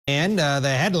And the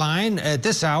headline at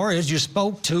this hour is you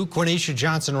spoke to Quaneesha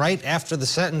Johnson right after the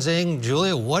sentencing.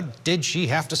 Julia, what did she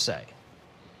have to say?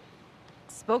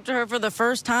 Spoke to her for the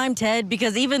first time, Ted,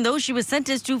 because even though she was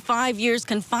sentenced to 5 years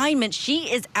confinement,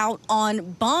 she is out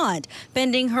on bond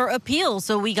pending her appeal.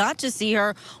 So we got to see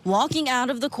her walking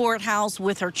out of the courthouse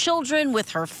with her children,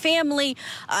 with her family.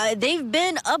 They've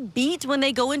been upbeat when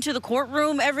they go into the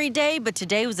courtroom every day, but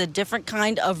today was a different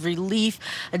kind of relief,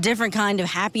 a different kind of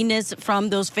happiness from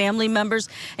those family members.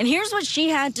 And here's what she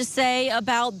had to say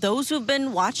about those who've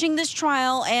been watching this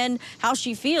trial and how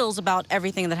she feels about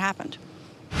everything that happened.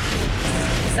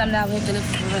 Something I went to live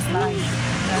for the rest of my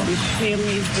life. Your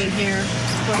family's been here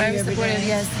Very supportive,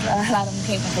 yes. A lot of them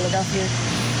came from Philadelphia.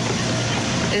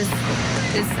 It's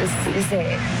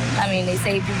sad. I mean, they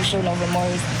say people show no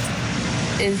remorse.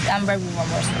 I'm very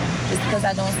remorseful. Just because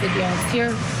I don't sit there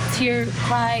and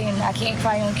cry, and I can't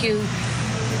cry on cue.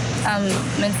 I'm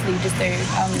mentally disturbed.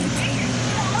 I'm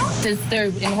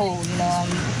disturbed and whole, you know.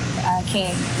 I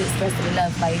can't express it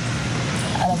enough. Like,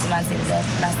 I love Demonte to death,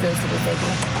 and I still to this day.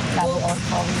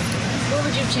 What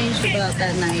would you change about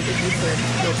that night if you could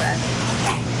go back?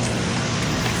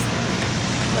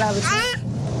 What I would change?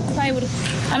 Probably would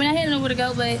have. I mean, I didn't know where to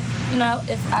go, but you know,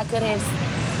 if I could have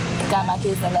got my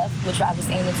kids and left, which I was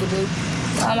aiming to do.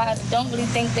 I don't really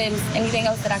think there was anything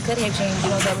else that I could have changed. You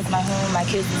know, that was my home. My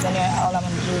kids was in there. All I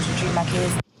wanted to do was retrieve my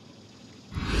kids.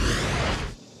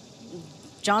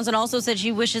 Johnson also said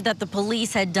she wishes that the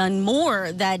police had done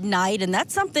more that night, and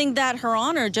that's something that Her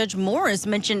Honor Judge Morris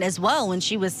mentioned as well when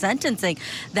she was sentencing,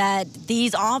 that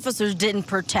these officers didn't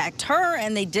protect her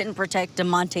and they didn't protect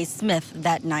Demonte Smith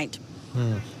that night.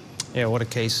 Yeah, what a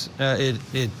case it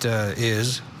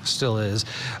is. Still is.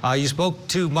 You spoke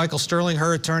to Michael Sterling,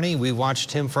 her attorney. We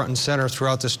watched him front and center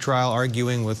throughout this trial,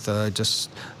 arguing with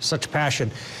just such passion.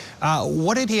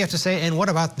 What did he have to say, and what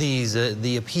about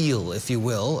the appeal, if you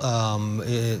will?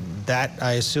 That,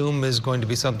 I assume, is going to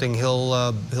be something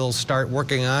he'll start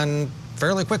working on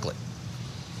fairly quickly.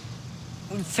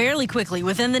 Fairly quickly,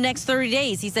 within the next 30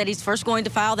 days. He said he's first going to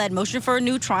file that motion for a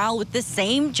new trial with the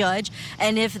same judge,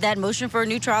 and if that motion for a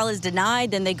new trial is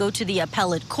denied, then they go to the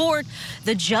appellate court.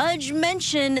 The judge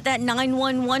mentioned that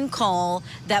 911 call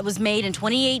that was made in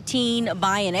 2018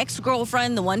 by an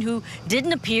ex-girlfriend, the one who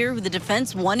didn't appear, who the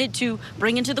defense wanted to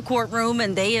bring into the courtroom,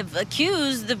 and they have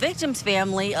accused the victim's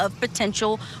family of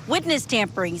potential witness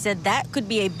tampering. He said that could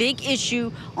be a big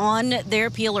issue on their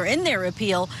appeal or in their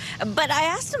appeal. But I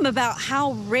asked him about how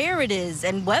rare it is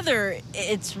and whether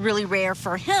it's really rare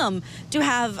for him to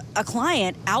have a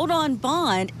client out on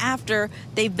bond after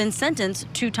they've been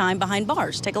sentenced to time behind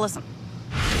bars. Take a listen.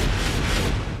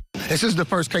 This is the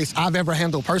first case I've ever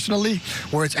handled personally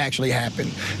where it's actually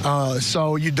happened.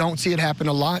 So you don't see it happen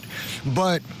a lot,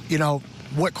 but you know,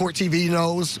 what Court TV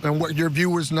knows and what your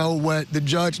viewers know, what the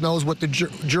judge knows, what the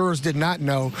jurors did not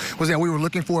know, was that we were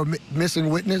looking for a missing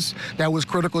witness that was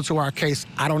critical to our case.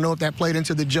 I don't know if that played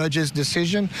into the judge's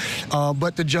decision,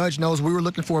 but the judge knows we were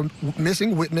looking for a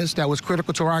missing witness that was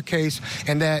critical to our case,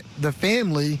 and that the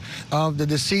family of the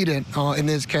decedent, in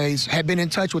this case, had been in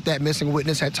touch with that missing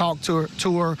witness, had talked to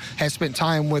her, had spent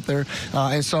time with her,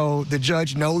 and so the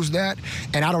judge knows that,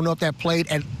 and I don't know if that played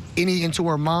any into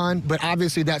her mind, but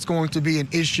obviously that's going to be an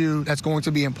issue that's going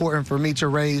to be important for me to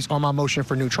raise on my motion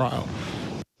for new trial.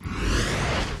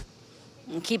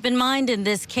 Keep in mind, in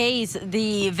this case,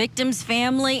 the victim's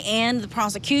family and the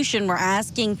prosecution were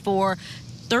asking for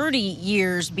 30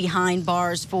 years behind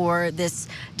bars for this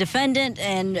defendant,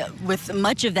 and with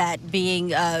much of that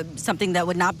being something that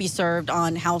would not be served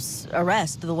on house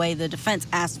arrest, the way the defense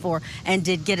asked for and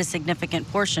did get a significant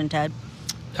portion, Ted.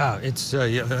 It's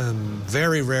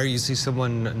very rare you see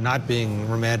someone not being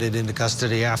remanded into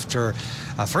custody after,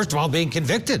 first of all, being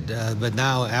convicted, but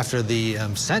now after the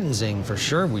sentencing, for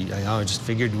sure. I just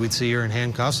figured we'd see her in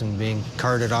handcuffs and being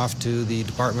carted off to the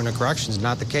Department of Corrections.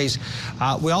 Not the case.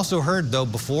 We also heard, though,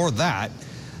 before that,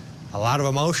 a lot of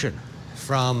emotion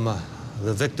from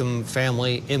the victim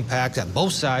family, impact at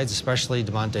both sides, especially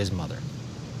Demonte's mother.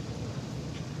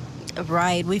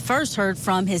 Right. We first heard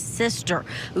from his sister,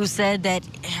 who said that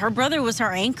her brother was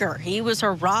her anchor. He was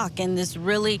her rock in this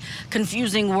really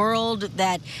confusing world,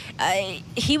 that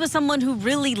he was someone who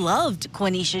really loved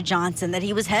Quaneesha Johnson, that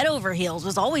he was head over heels,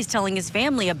 was always telling his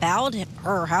family about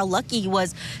her, how lucky he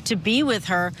was to be with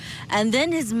her. And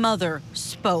then his mother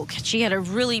spoke. She had a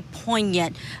really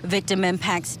poignant victim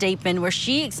impact statement where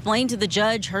she explained to the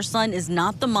judge her son is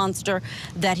not the monster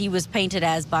that he was painted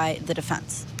as by the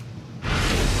defense.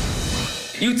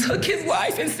 You took his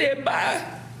life and said bye.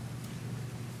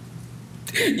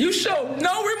 You showed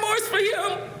no remorse for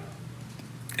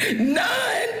him.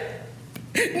 None.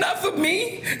 Not for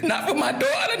me, not for my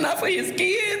daughter, not for his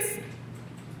kids.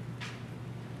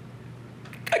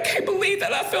 I can't believe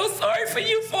that I felt sorry for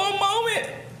you for a moment.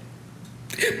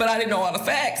 But I didn't know all the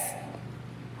facts.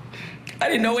 I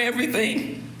didn't know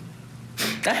everything.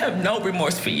 I have no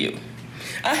remorse for you.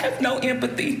 I have no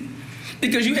empathy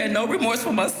because you had no remorse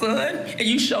for my son and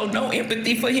you showed no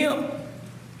empathy for him.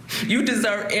 You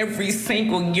deserve every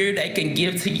single year they can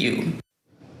give to you.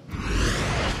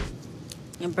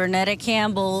 Bernetta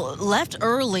Campbell left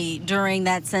early during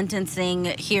that sentencing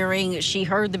hearing. She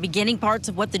heard the beginning parts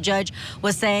of what the judge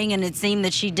was saying, and it seemed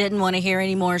that she didn't want to hear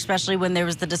anymore, especially when there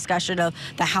was the discussion of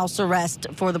the house arrest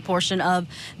for the portion of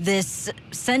this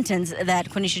sentence that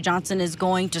Quaneesha Johnson is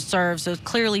going to serve. So it's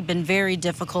clearly been very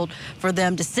difficult for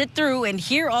them to sit through and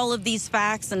hear all of these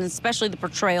facts, and especially the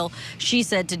portrayal, she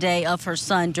said today, of her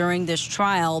son during this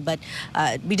trial. But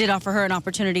we did offer her an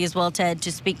opportunity as well, Ted,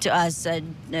 to speak to us.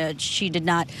 She did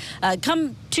not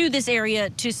come to this area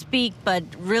to speak, but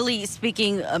really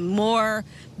speaking more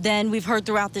than we've heard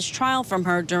throughout this trial from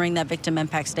her during that victim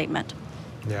impact statement.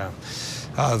 Yeah,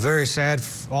 very sad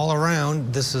all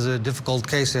around. This is a difficult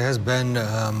case. It has been.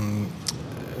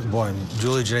 Boy,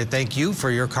 Julie, Jenaé, thank you for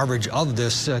your coverage of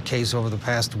this case over the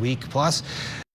past week plus.